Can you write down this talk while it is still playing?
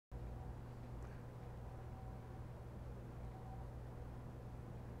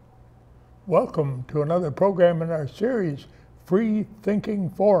Welcome to another program in our series,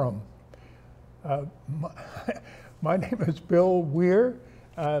 Freethinking Forum. My name is Bill Weir.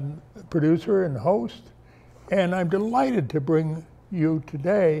 I'm producer and host, and I'm delighted to bring you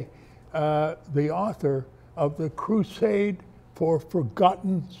today the author of The Crusade for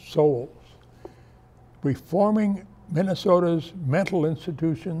Forgotten Souls, Reforming Minnesota's Mental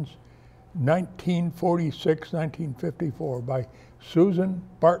Institutions, 1946-1954, by Susan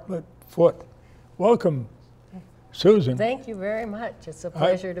Barlett Foote. Welcome, Susan. Thank you very much. It's a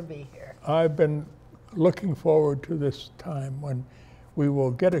pleasure to be here. I've been looking forward to this time when we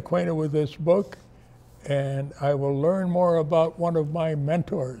will get acquainted with this book, and I will learn more about one of my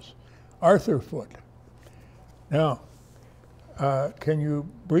mentors, Arthur Foote. Now, can you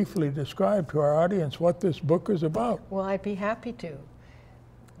briefly describe to our audience what this book is about? Well, I'd be happy to.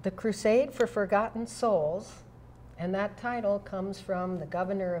 The Crusade for Forgotten Souls, and that title comes from the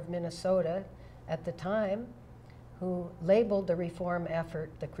governor of Minnesota at the time, who labeled the reform effort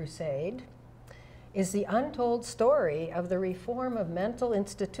the Crusade, is the untold story of the reform of mental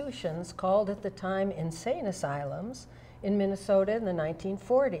institutions called at the time insane asylums in Minnesota in the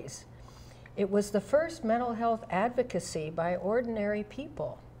 1940s. It was the first mental health advocacy by ordinary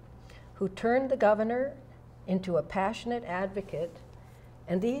people who turned the governor into a passionate advocate,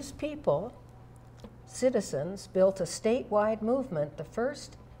 and these people, citizens, built a statewide movement, the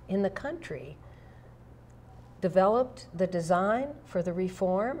first in the country, developed the design for the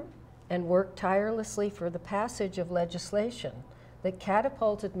reform, and worked tirelessly for the passage of legislation that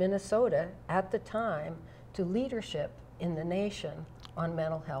catapulted Minnesota at the time to leadership in the nation on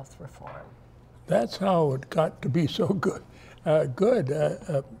mental health reform. That's how it got to be so good. A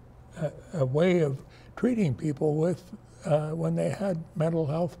way of treating people with when they had mental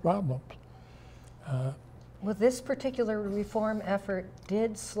health problems. Well, this particular reform effort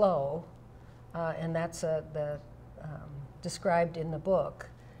did slow, and that's described in the book.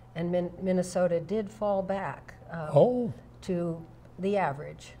 And Minnesota did fall back to the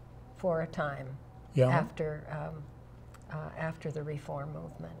average for a time after the reform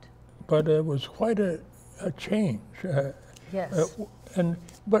movement. But it was quite a change. Yes.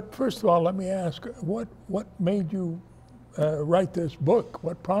 But first of all, let me ask, what made you write this book?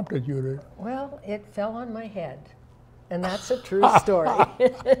 What prompted you to? Well, it fell on my head, and that's a true story.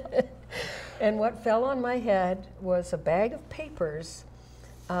 And what fell on my head was a bag of papers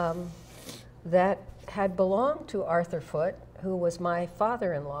that had belonged to Arthur Foote, who was my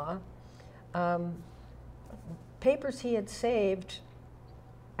father-in-law, papers he had saved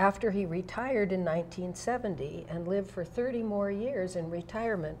after he retired in 1970 and lived for 30 more years in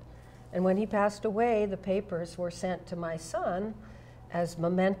retirement. And when he passed away, the papers were sent to my son as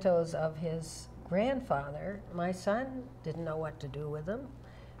mementos of his grandfather. My son didn't know what to do with them,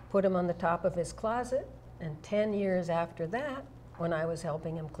 put them on the top of his closet, and 10 years after that, when I was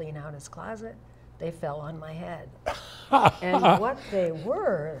helping him clean out his closet, they fell on my head. And what they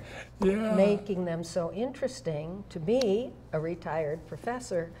were, making them so interesting to me, a retired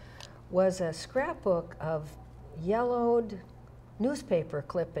professor, was a scrapbook of yellowed newspaper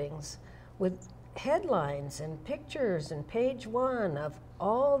clippings with headlines and pictures and page one of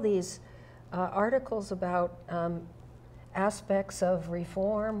all these articles about aspects of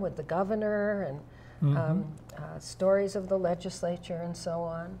reform with the governor and stories of the legislature and so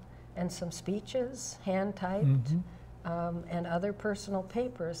on, and some speeches, hand-typed, and other personal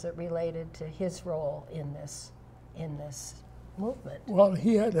papers that related to his role in this movement. Well,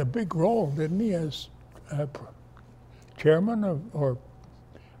 he had a big role, didn't he, as chairman of a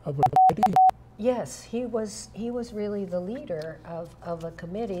committee? Yes, he was really the leader of a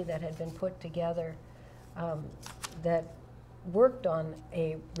committee that had been put together that worked on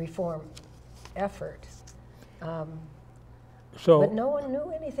a reform effort. But no one knew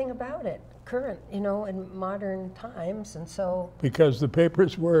anything about it, in modern times, and so... Because the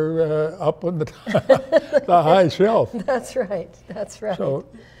papers were up on the high shelf. That's right, that's right.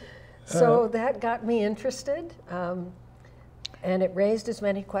 So that got me interested, and it raised as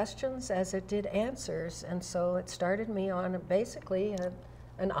many questions as it did answers, and so it started me on basically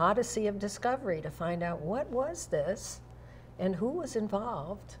an odyssey of discovery to find out what was this, and who was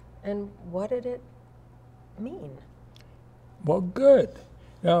involved, and what did it mean. Well, good.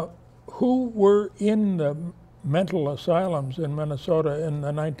 Now, who were in the mental asylums in Minnesota in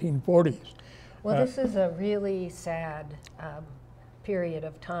the 1940s? Well, this is a really sad period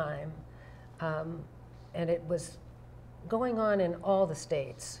of time, and it was going on in all the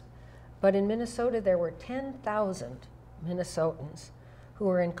states. But in Minnesota, there were 10,000 Minnesotans who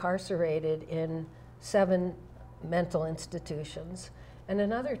were incarcerated in 7 mental institutions. and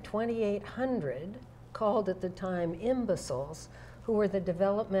another 2,800 called at the time imbeciles, who were the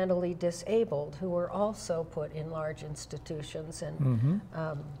developmentally disabled, who were also put in large institutions and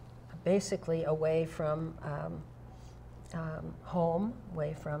basically away from home,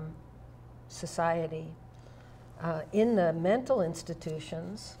 away from society. In the mental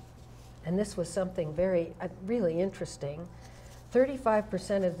institutions, and this was something very, really interesting,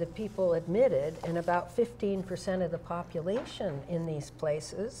 35% of the people admitted and about 15% of the population in these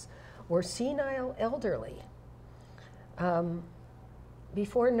places were senile elderly.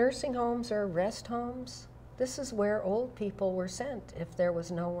 Before nursing homes or rest homes, this is where old people were sent if there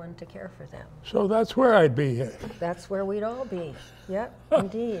was no one to care for them. So that's where I'd be. That's where we'd all be. Yep,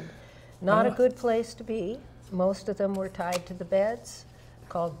 indeed. Not a good place to be. Most of them were tied to the beds,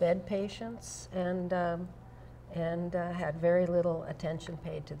 called bed patients, and had very little attention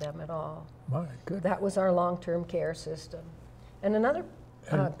paid to them at all. My goodness. That was our long-term care system. And another...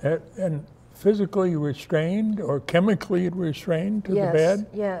 and physically restrained or chemically restrained to the bed?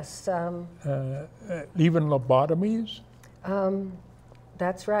 Yes. Even lobotomies?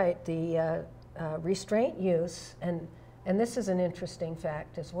 That's right. The restraint use, and this is an interesting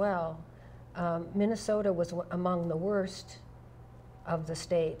fact as well, Minnesota was among the worst of the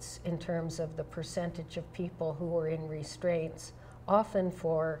states in terms of the percentage of people who were in restraints, often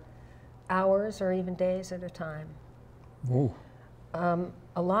for hours or even days at a time. Ooh.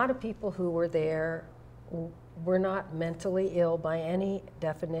 A lot of people who were there were not mentally ill by any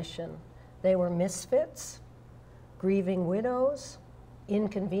definition. They were misfits, grieving widows,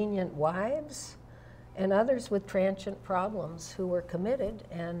 inconvenient wives, and others with transient problems who were committed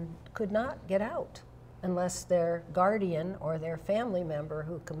and could not get out unless their guardian or their family member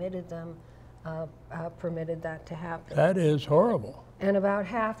who committed them permitted that to happen. That is horrible. And about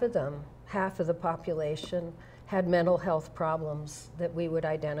half of them, half of the population, had mental health problems that we would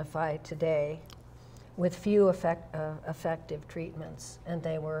identify today with few effective treatments. And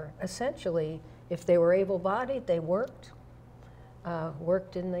they were essentially, if they were able-bodied, they worked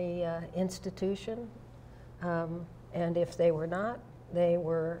in the institution. And if they were not, they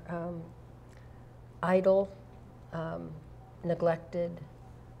were idle, neglected,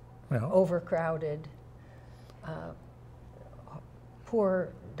 overcrowded,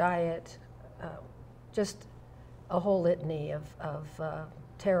 poor diet, just a whole litany of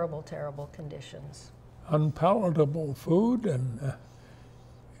terrible, terrible conditions. Unpalatable food,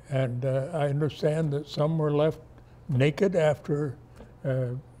 and I understand that some were left naked after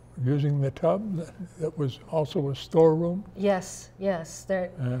using the tub that was also a storeroom. Yes, yes.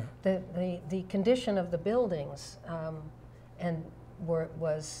 The condition of the buildings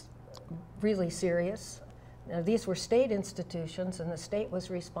was really serious. Now, these were state institutions, and the state was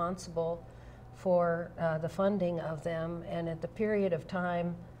responsible for the funding of them. And at the period of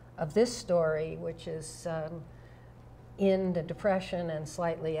time of this story, which is in the Depression and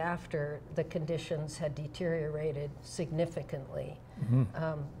slightly after, the conditions had deteriorated significantly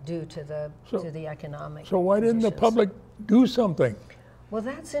due to the economic. So why didn't the public do something? Well,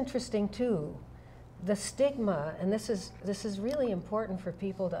 that's interesting too. The stigma, and this is really important for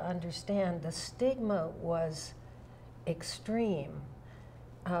people to understand. The stigma was extreme.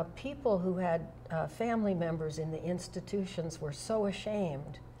 People who had family members in the institutions were so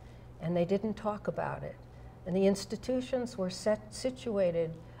ashamed, and they didn't talk about it. And the institutions were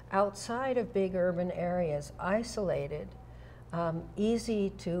situated outside of big urban areas, isolated,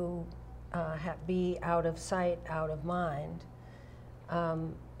 easy to be out of sight, out of mind.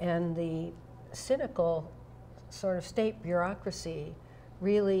 And the cynical sort of state bureaucracy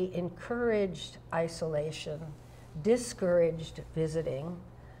really encouraged isolation, discouraged visiting,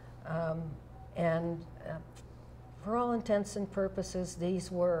 and for all intents and purposes,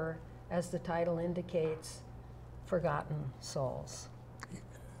 these were, as the title indicates, forgotten souls.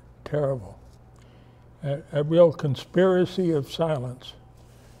 Terrible. A real conspiracy of silence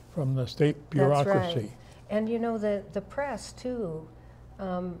from the state bureaucracy. That's right. And you know, the press, too,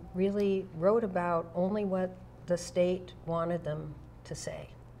 really wrote about only what the state wanted them to say.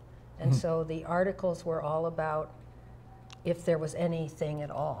 And so the articles were all about if there was anything at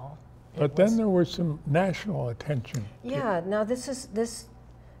all. But then there was some national attention. Yeah, now this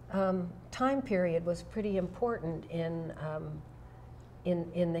time period was pretty important in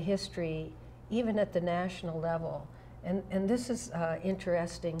the history, even at the national level. And this is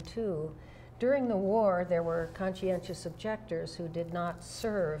interesting too. During the war, there were conscientious objectors who did not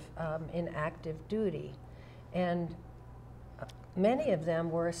serve in active duty. And many of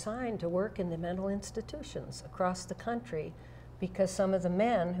them were assigned to work in the mental institutions across the country because some of the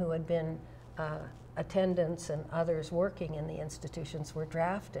men who had been attendants and others working in the institutions were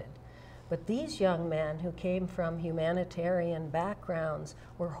drafted. But these young men who came from humanitarian backgrounds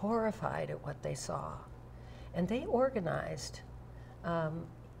were horrified at what they saw. And they organized,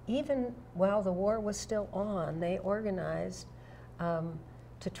 even while the war was still on, they organized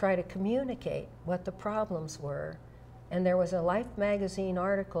to try to communicate what the problems were. And there was a Life magazine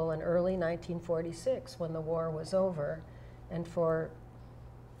article in early 1946 when the war was over. And for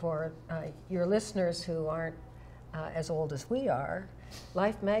your listeners who aren't as old as we are,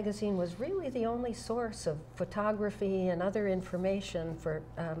 Life magazine was really the only source of photography and other information for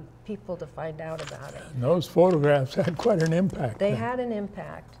people to find out about it. And those photographs had quite an impact. They had an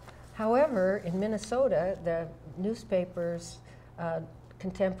impact. However, in Minnesota, the newspapers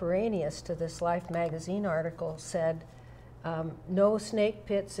contemporaneous to this Life magazine article said, no snake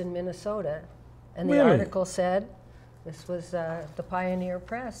pits in Minnesota. And the article said, this was the Pioneer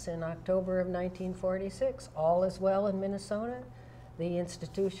Press in October of 1946, all is well in Minnesota. The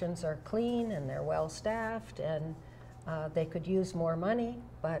institutions are clean and they're well staffed and they could use more money,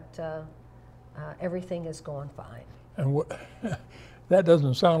 but everything is going fine. And that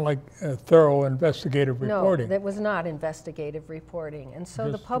doesn't sound like thorough investigative reporting. No, that was not investigative reporting. And so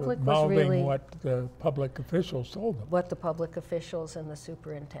just the public was mouthing really what the public officials told them. what the public officials and the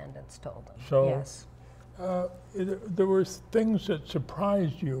superintendents told them. So, yes. There were things that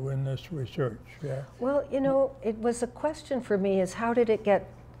surprised you in this research. Yeah. Well, you know, it was a question for me is how did it get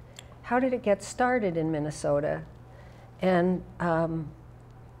started in Minnesota? And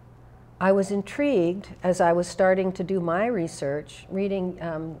I was intrigued as I was starting to do my research,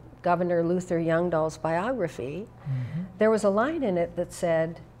 reading Governor Luther Youngdahl's biography. Mm-hmm. There was a line in it that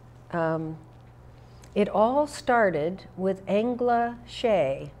said, it all started with Angela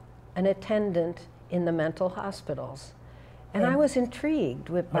Shea, an attendant in the mental hospitals. And I was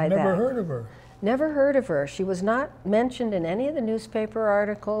intrigued by that. I've never heard of her. Never heard of her. She was not mentioned in any of the newspaper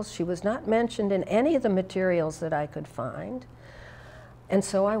articles. She was not mentioned in any of the materials that I could find. And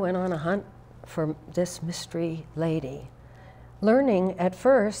so I went on a hunt for this mystery lady, learning at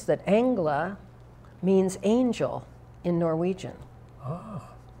first that Angla means angel in Norwegian. Ah.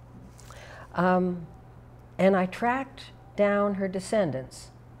 And I tracked down her descendants.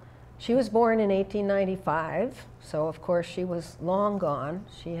 She was born in 1895, so of course she was long gone.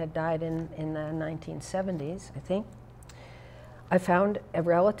 She had died in the 1970s, I think. I found a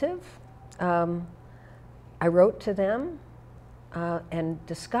relative. I wrote to them and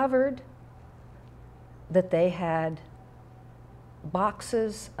discovered that they had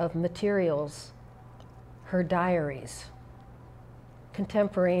boxes of materials, her diaries,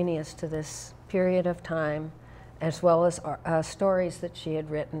 contemporaneous to this period of time, as well as stories that she had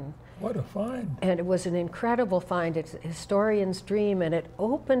written. What a find. And it was an incredible find. It's a historian's dream, and it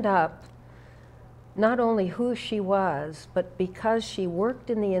opened up not only who she was, but because she worked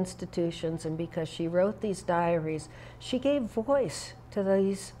in the institutions and because she wrote these diaries, she gave voice to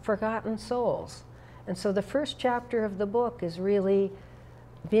these forgotten souls. And so the first chapter of the book is really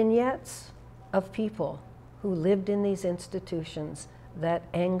vignettes of people who lived in these institutions that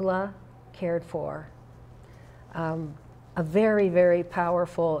Angla cared for. A very, very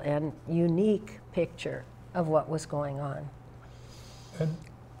powerful and unique picture of what was going on. And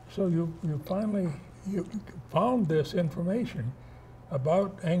so you finally found this information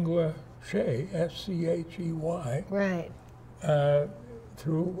about Angla Shea, S-C-H-E-Y, right,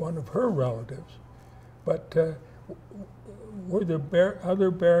 through one of her relatives. But were there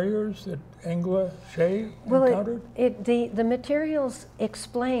other barriers that Angla Shea encountered? The materials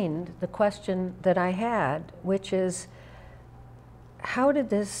explained the question that I had, which is, how did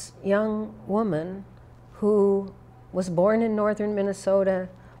this young woman who was born in northern Minnesota,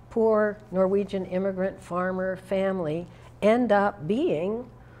 poor Norwegian immigrant farmer family, end up being,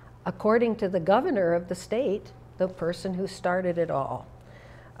 according to the governor of the state, the person who started it all?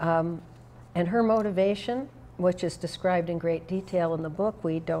 And her motivation, which is described in great detail in the book,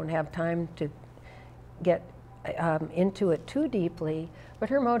 we don't have time to get into it too deeply, but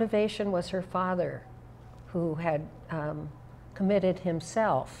her motivation was her father, who had committed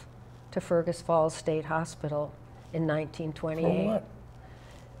himself to Fergus Falls State Hospital in 1928. For what?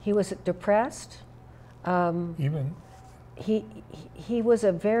 He was depressed. Even? He was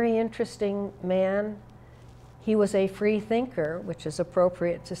a very interesting man. He was a free thinker, which is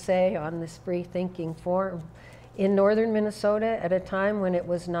appropriate to say on this free thinking forum, in northern Minnesota at a time when it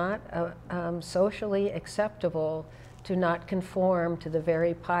was not socially acceptable to not conform to the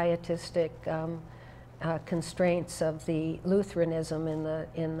very pietistic constraints of the Lutheranism in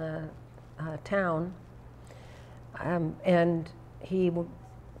the town. And he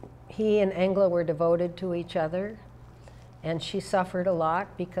he and Engla were devoted to each other, and she suffered a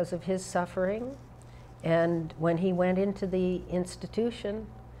lot because of his suffering. And when he went into the institution,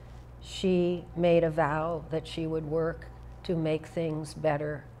 she made a vow that she would work to make things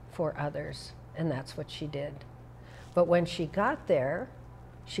better for others, and that's what she did. But when she got there,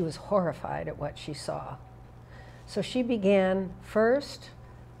 she was horrified at what she saw. So she began first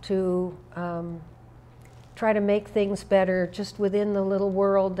to try to make things better just within the little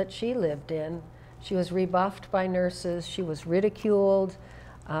world that she lived in. She was rebuffed by nurses, she was ridiculed,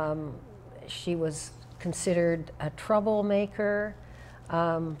 she was considered a troublemaker,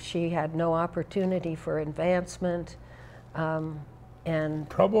 she had no opportunity for advancement. And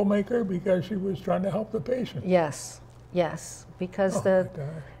troublemaker because she was trying to help the patient. Yes, yes, because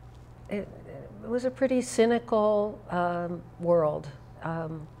it was a pretty cynical world.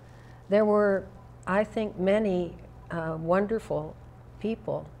 There were, I think, many wonderful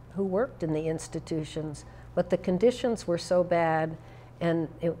people who worked in the institutions, but the conditions were so bad, and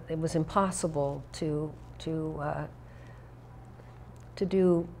it was impossible to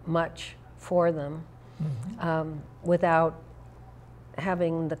do much for them. Mm-hmm. Without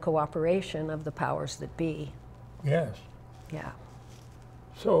having the cooperation of the powers that be. Yes. Yeah.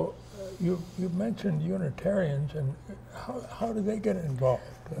 So you mentioned Unitarians, and how do they get involved?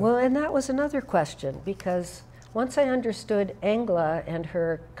 Well, and that was another question, because once I understood Engla and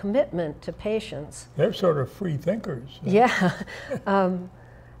her commitment to patients. They're sort of free thinkers. Yeah.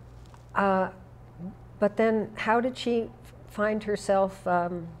 But then how did she find herself,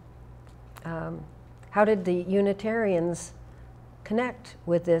 how did the Unitarians connect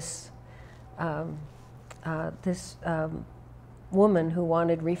with this woman who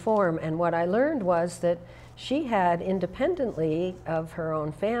wanted reform? And what I learned was that she had, independently of her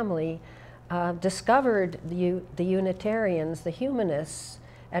own family, discovered the Unitarians, the humanists,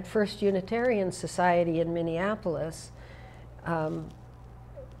 at First Unitarian Society in Minneapolis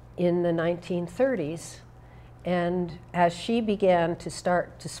in the 1930s. And as she began to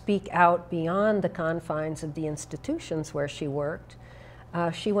start to speak out beyond the confines of the institutions where she worked,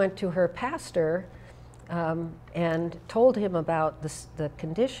 she went to her pastor and told him about the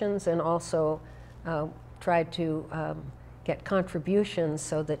conditions, and also tried to get contributions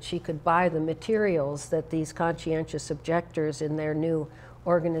so that she could buy the materials that these conscientious objectors in their new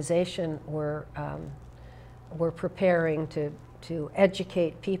organization were preparing to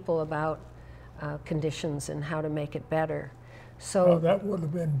educate people about conditions and how to make it better. So that would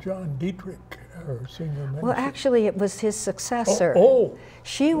have been John Dietrich, her senior minister. Well, actually, it was his successor. Oh.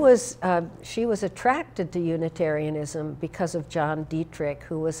 She was attracted to Unitarianism because of John Dietrich,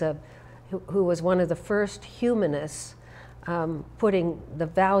 who was one of the first humanists, putting the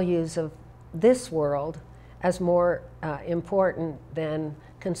values of this world as more important than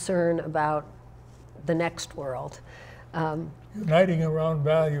concern about the next world. Uniting around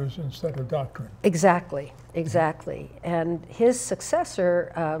values instead of doctrine. Exactly, exactly. And his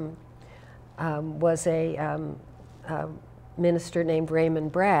successor was a minister named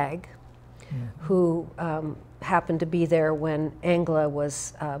Raymond Bragg, who happened to be there when Engla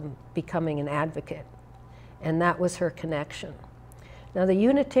was becoming an advocate. And that was her connection. Now, the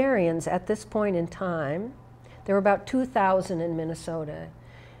Unitarians at this point in time, there were about 2,000 in Minnesota.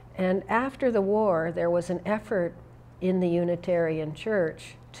 And after the war, there was an effort in the Unitarian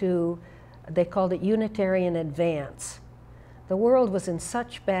Church they called it Unitarian Advance. The world was in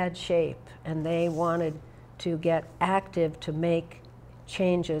such bad shape, and they wanted to get active to make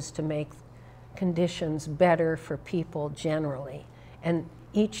changes to make conditions better for people generally. And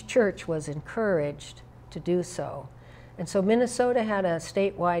each church was encouraged to do so. And so Minnesota had a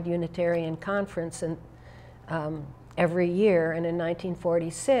statewide Unitarian conference every year, and in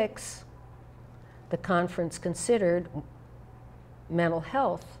 1946, the conference considered mental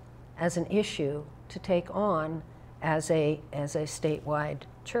health as an issue to take on as a statewide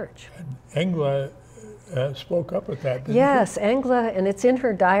church. And Engla spoke up at that, didn't Yes, Engla, and it's in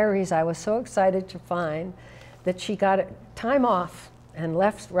her diaries. I was so excited to find that she got time off and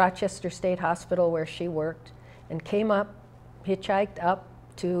left Rochester State Hospital where she worked and came up, hitchhiked up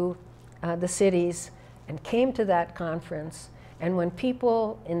to the cities and came to that conference. And when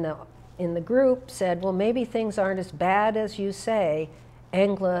people in the group said, well, maybe things aren't as bad as you say,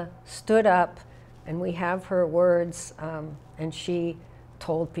 Engla stood up, and we have her words, and she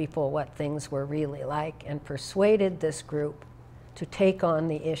told people what things were really like and persuaded this group to take on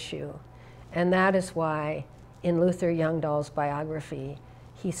the issue. And that is why in Luther Youngdahl's biography,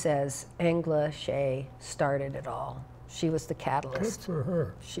 he says Engla Shea started it all. She was the catalyst. Good for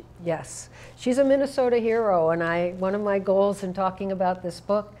her. Yes. She's a Minnesota hero, and one of my goals in talking about this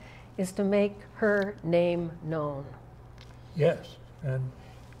book is to make her name known. Yes, and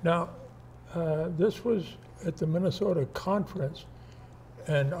now this was at the Minnesota conference,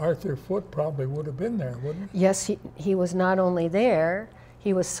 and Arthur Foote probably would have been there, wouldn't he? Yes, he was not only there,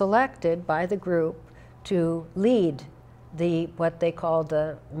 he was selected by the group to lead what they called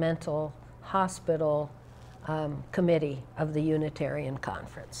the mental hospital committee of the Unitarian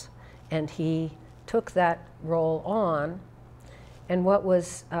Conference. And he took that role on. And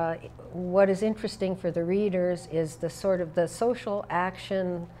what is interesting for the readers is the sort of the social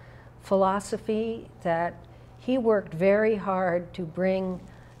action philosophy that he worked very hard to bring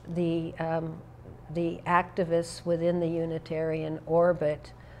the activists within the Unitarian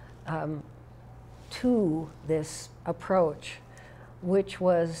orbit to this approach, which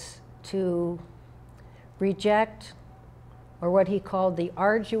was to reject, or what he called the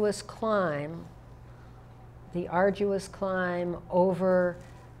arduous climb over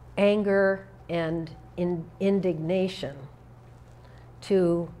anger and indignation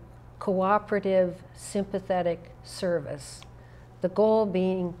to cooperative, sympathetic service. The goal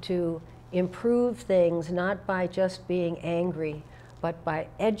being to improve things not by just being angry, but by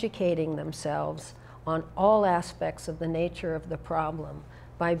educating themselves on all aspects of the nature of the problem,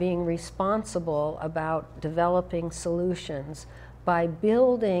 by being responsible about developing solutions, by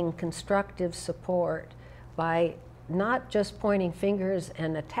building constructive support, by not just pointing fingers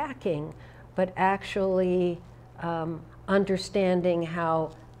and attacking, but actually understanding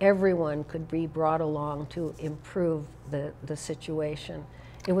how everyone could be brought along to improve the situation.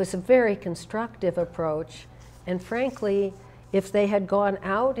 It was a very constructive approach, and frankly, if they had gone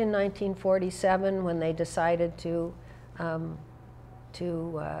out in 1947 when they decided to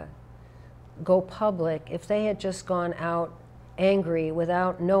go public, if they had just gone out angry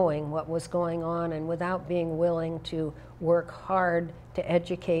without knowing what was going on and without being willing to work hard to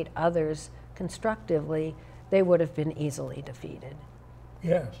educate others constructively, they would have been easily defeated.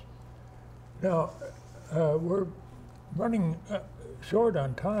 Yes. Now, we're running short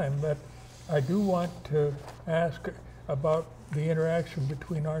on time, but I do want to ask about the interaction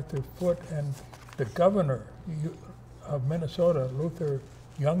between Arthur Foote and the governor of Minnesota, Luther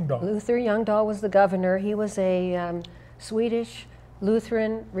Youngdahl. Luther Youngdahl was the governor. He was a Swedish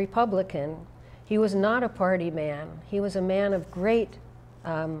Lutheran Republican. He was not a party man. He was a man of great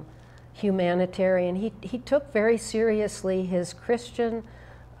humanitarian. He took very seriously his Christian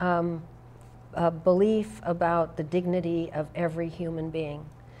belief about the dignity of every human being.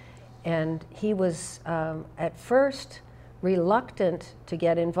 And he was at first reluctant to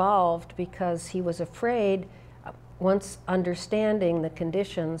get involved because he was afraid, once understanding the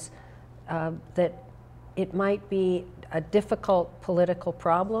conditions, that it might be a difficult political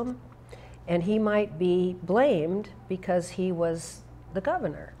problem and he might be blamed because he was the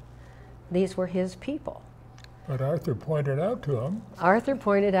governor. These were his people. But Arthur pointed out to him. Arthur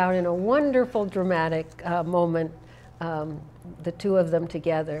pointed out in a wonderful dramatic moment, the two of them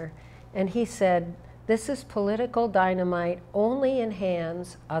together, and he said, "This is political dynamite only in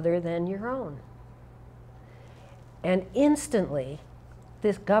hands other than your own." And instantly,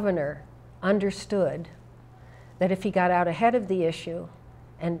 this governor understood that if he got out ahead of the issue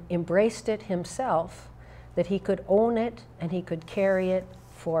and embraced it himself, that he could own it and he could carry it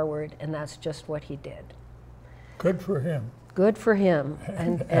forward, and that's just what he did. Good for him. Good for him.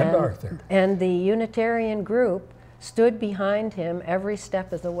 And Arthur. And the Unitarian group stood behind him every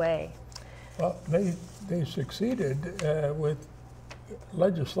step of the way. Well, they succeeded with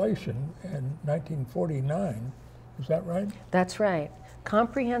legislation in 1949. Is that right? That's right.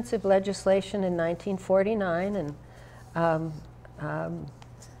 Comprehensive legislation in 1949, and a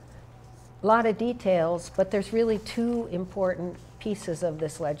lot of details, but there's really two important pieces of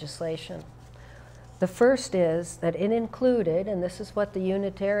this legislation. The first is that it included, and this is what the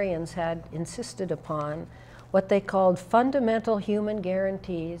Unitarians had insisted upon, what they called fundamental human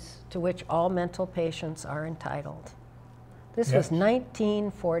guarantees to which all mental patients are entitled. This was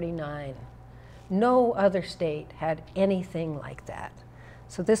 1949. No other state had anything like that.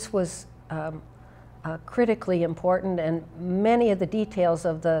 So this was critically important, and many of the details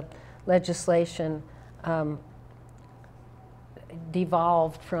of the legislation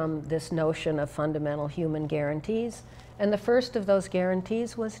devolved from this notion of fundamental human guarantees. And the first of those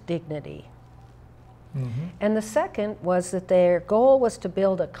guarantees was dignity. Mm-hmm. And the second was that their goal was to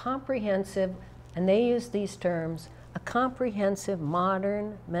build a comprehensive, and they used these terms, a comprehensive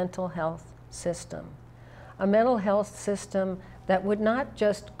modern mental health system. A mental health system that would not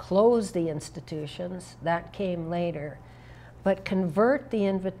just close the institutions, that came later, but convert the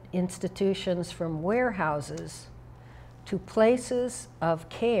institutions from warehouses to places of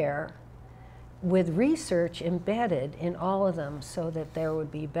care with research embedded in all of them so that there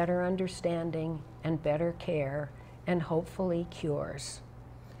would be better understanding and better care and hopefully cures.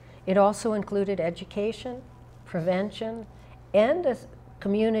 It also included education, prevention, and a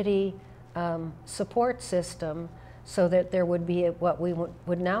community support system so that there would be what we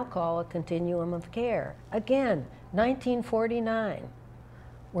would now call a continuum of care. Again, 1949.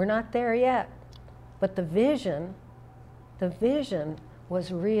 We're not there yet, but the vision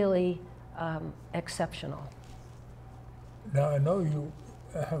was really exceptional. Now, I know you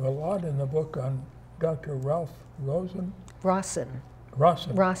have a lot in the book on Dr. Ralph Rawson,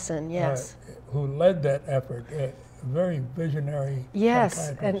 yes. Who led that effort, a very visionary Yes,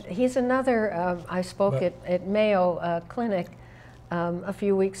 and psychiatrist. he's another, I spoke at Mayo Clinic a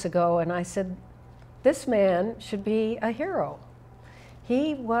few weeks ago, and I said, this man should be a hero.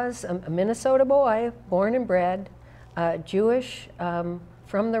 He was a Minnesota boy, born and bred, Jewish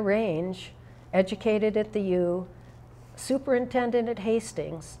from the range, educated at the U, superintendent at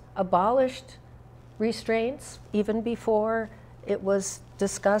Hastings, abolished restraints even before it was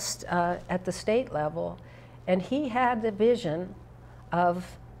discussed at the state level. And he had the vision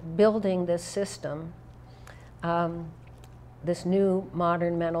of building this system, this new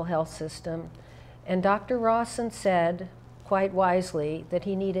modern mental health system. And Dr. Rawson said, quite wisely, that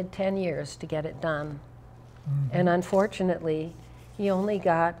he needed 10 years to get it done. Mm-hmm. And unfortunately, he only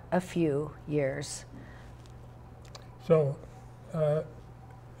got a few years. So,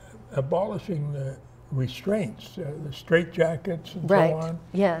 abolishing the restraints, the straitjackets and right. so on.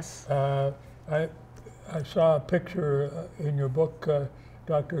 Yes. I saw a picture in your book,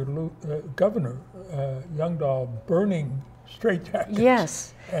 Governor Youngdahl burning straitjackets.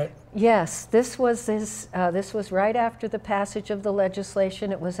 Yes. Yes. This was right after the passage of the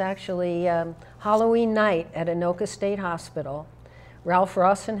legislation. It was actually Halloween night at Anoka State Hospital. Ralph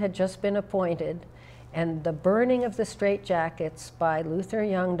Rawson had just been appointed, and the burning of the straitjackets by Luther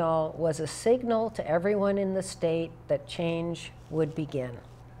Youngdahl was a signal to everyone in the state that change would begin.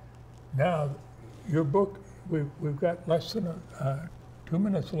 Now, your book, we've got less than 2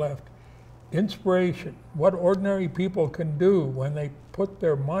 minutes left. Inspiration, what ordinary people can do when they put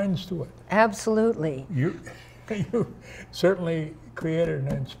their minds to it. Absolutely. You certainly created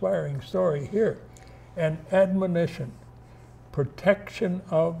an inspiring story here. And admonition, protection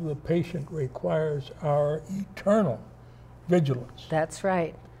of the patient requires our eternal vigilance. That's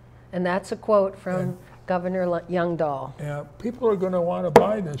right. And that's a quote from Governor Youngdahl. Yeah, people are going to want to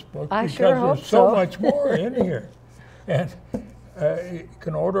buy this book because there's so much more in here. And you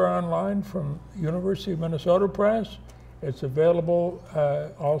can order online from University of Minnesota Press. It's available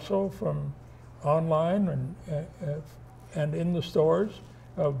also from online and in the stores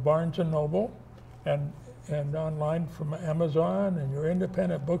of Barnes & Noble and online from Amazon, and your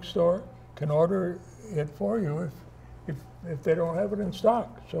independent bookstore can order it for you if they don't have it in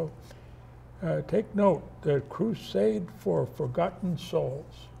stock. So take note, the Crusade for Forgotten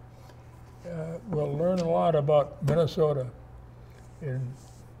Souls. We'll learn a lot about Minnesota and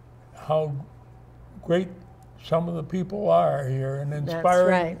how great some of the people are here and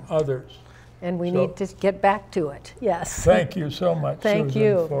inspiring others. And we need to get back to it, yes. Thank you so much, Thank Susan,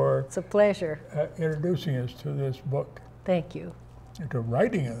 you. for it's a pleasure. Introducing us to this book. Thank you. And to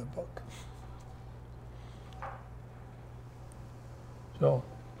writing of the book. So